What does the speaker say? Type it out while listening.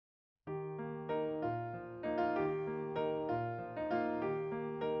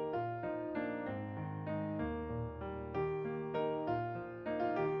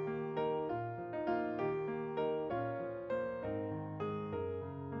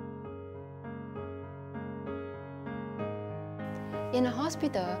In a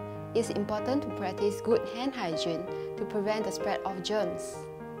hospital, it's important to practice good hand hygiene to prevent the spread of germs.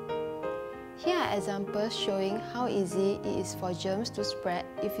 Here are examples showing how easy it is for germs to spread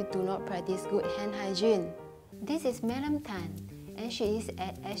if you do not practice good hand hygiene. This is Madam Tan, and she is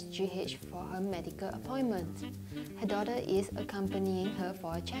at SGH for her medical appointment. Her daughter is accompanying her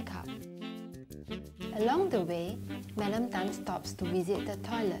for a checkup. Along the way, Madam Tan stops to visit the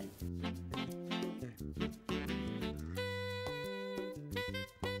toilet.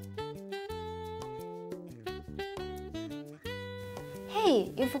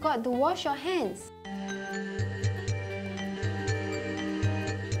 Hey, you forgot to wash your hands!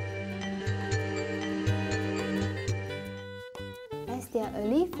 As they are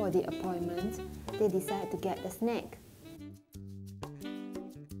early for the appointment, they decide to get a snack.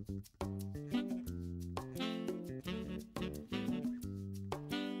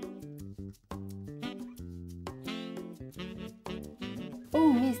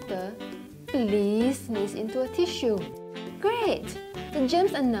 Oh, mister, please sneeze into a tissue. Great! The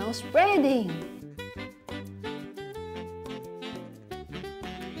germs are now spreading!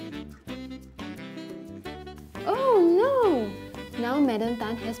 Oh no! Now Madam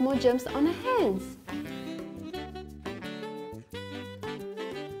Tan has more germs on her hands.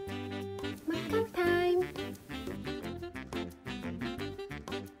 Makan time!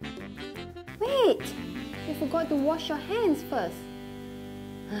 Wait! You forgot to wash your hands first.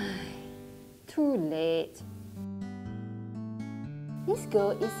 Too late. This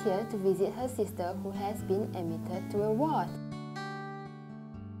girl is here to visit her sister who has been admitted to a ward.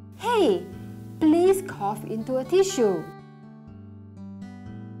 Hey! Please cough into a tissue.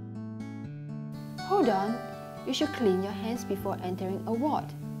 Hold on, you should clean your hands before entering a ward.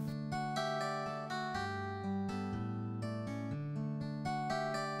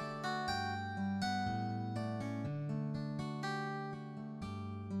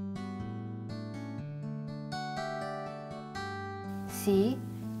 See,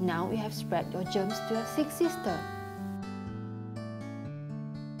 now you have spread your germs to your sick sister.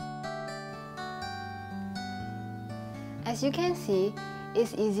 As you can see,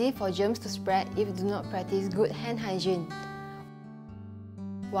 it's easy for germs to spread if you do not practice good hand hygiene.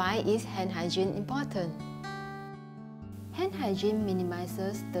 Why is hand hygiene important? Hand hygiene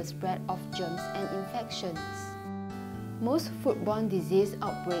minimizes the spread of germs and infections. Most foodborne disease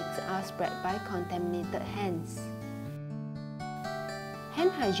outbreaks are spread by contaminated hands.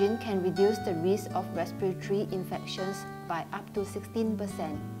 Hand hygiene can reduce the risk of respiratory infections by up to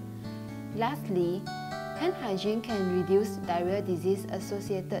 16%. Lastly, hand hygiene can reduce diarrheal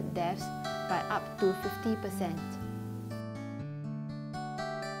disease-associated deaths by up to 50%.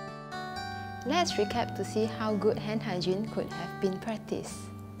 Let's recap to see how good hand hygiene could have been practiced.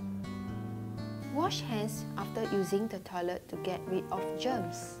 Wash hands after using the toilet to get rid of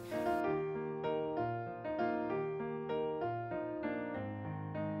germs.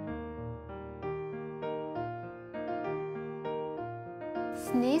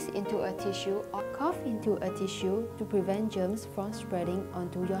 Sneeze into a tissue or cough into a tissue to prevent germs from spreading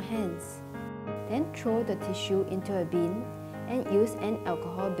onto your hands. Then throw the tissue into a bin and use an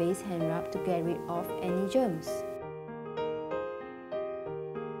alcohol-based hand rub to get rid of any germs.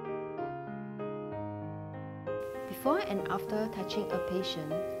 Before and after touching a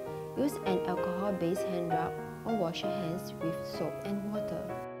patient, use an alcohol-based hand rub or wash your hands with soap and water.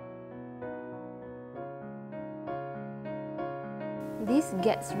 This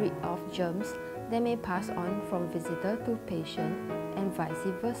gets rid of germs that may pass on from visitor to patient and vice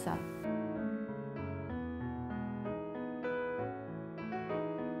versa.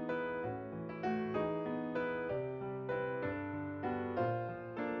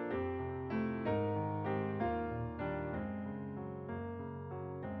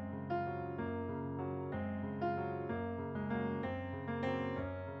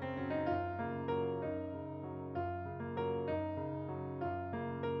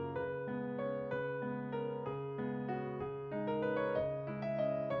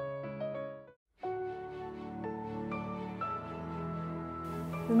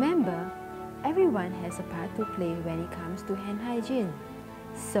 Remember, everyone has a part to play when it comes to hand hygiene.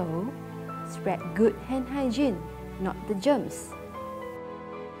 So, spread good hand hygiene, not the germs.